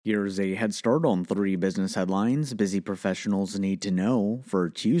Here's a head start on 3 business headlines busy professionals need to know for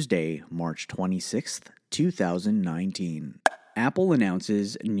Tuesday, March 26th, 2019. Apple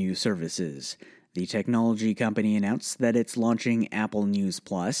announces new services. The technology company announced that it's launching Apple News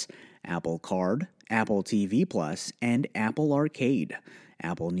Plus, Apple Card, Apple TV Plus, and Apple Arcade.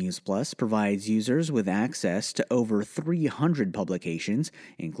 Apple News Plus provides users with access to over 300 publications,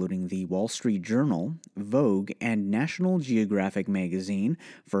 including the Wall Street Journal, Vogue, and National Geographic magazine,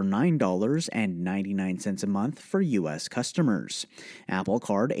 for $9.99 a month for U.S. customers. Apple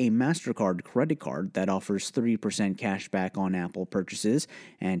Card, a MasterCard credit card that offers 3% cash back on Apple purchases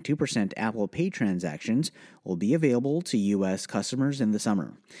and 2% Apple Pay transactions, will be available to U.S. customers in the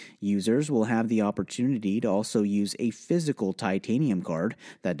summer. Users will have the opportunity to also use a physical titanium card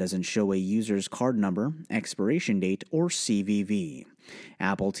that doesn't show a user's card number, expiration date, or CVV.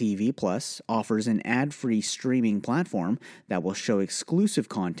 Apple TV Plus offers an ad-free streaming platform that will show exclusive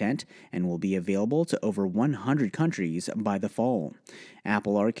content and will be available to over 100 countries by the fall.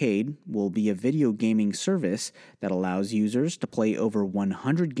 Apple Arcade will be a video gaming service that allows users to play over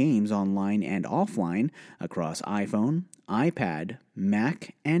 100 games online and offline across iPhone, iPad,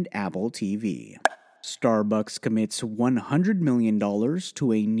 Mac, and Apple TV. Starbucks commits $100 million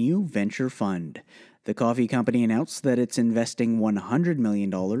to a new venture fund. The coffee company announced that it's investing $100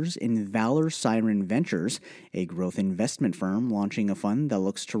 million in Valor Siren Ventures, a growth investment firm launching a fund that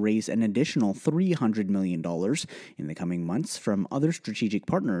looks to raise an additional $300 million in the coming months from other strategic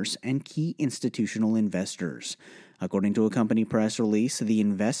partners and key institutional investors. According to a company press release, the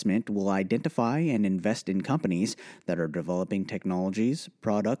investment will identify and invest in companies that are developing technologies,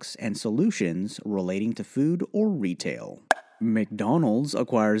 products, and solutions relating to food or retail. McDonald's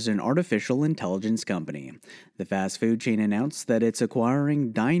acquires an artificial intelligence company. The fast food chain announced that it's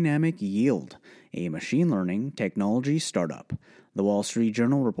acquiring Dynamic Yield, a machine learning technology startup. The Wall Street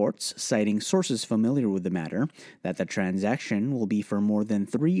Journal reports, citing sources familiar with the matter, that the transaction will be for more than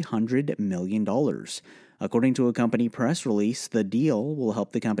 $300 million. According to a company press release, the deal will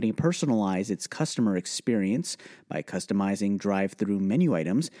help the company personalize its customer experience by customizing drive-through menu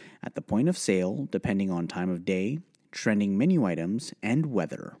items at the point of sale depending on time of day, trending menu items, and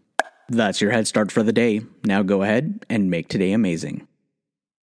weather. That's your head start for the day. Now go ahead and make today amazing.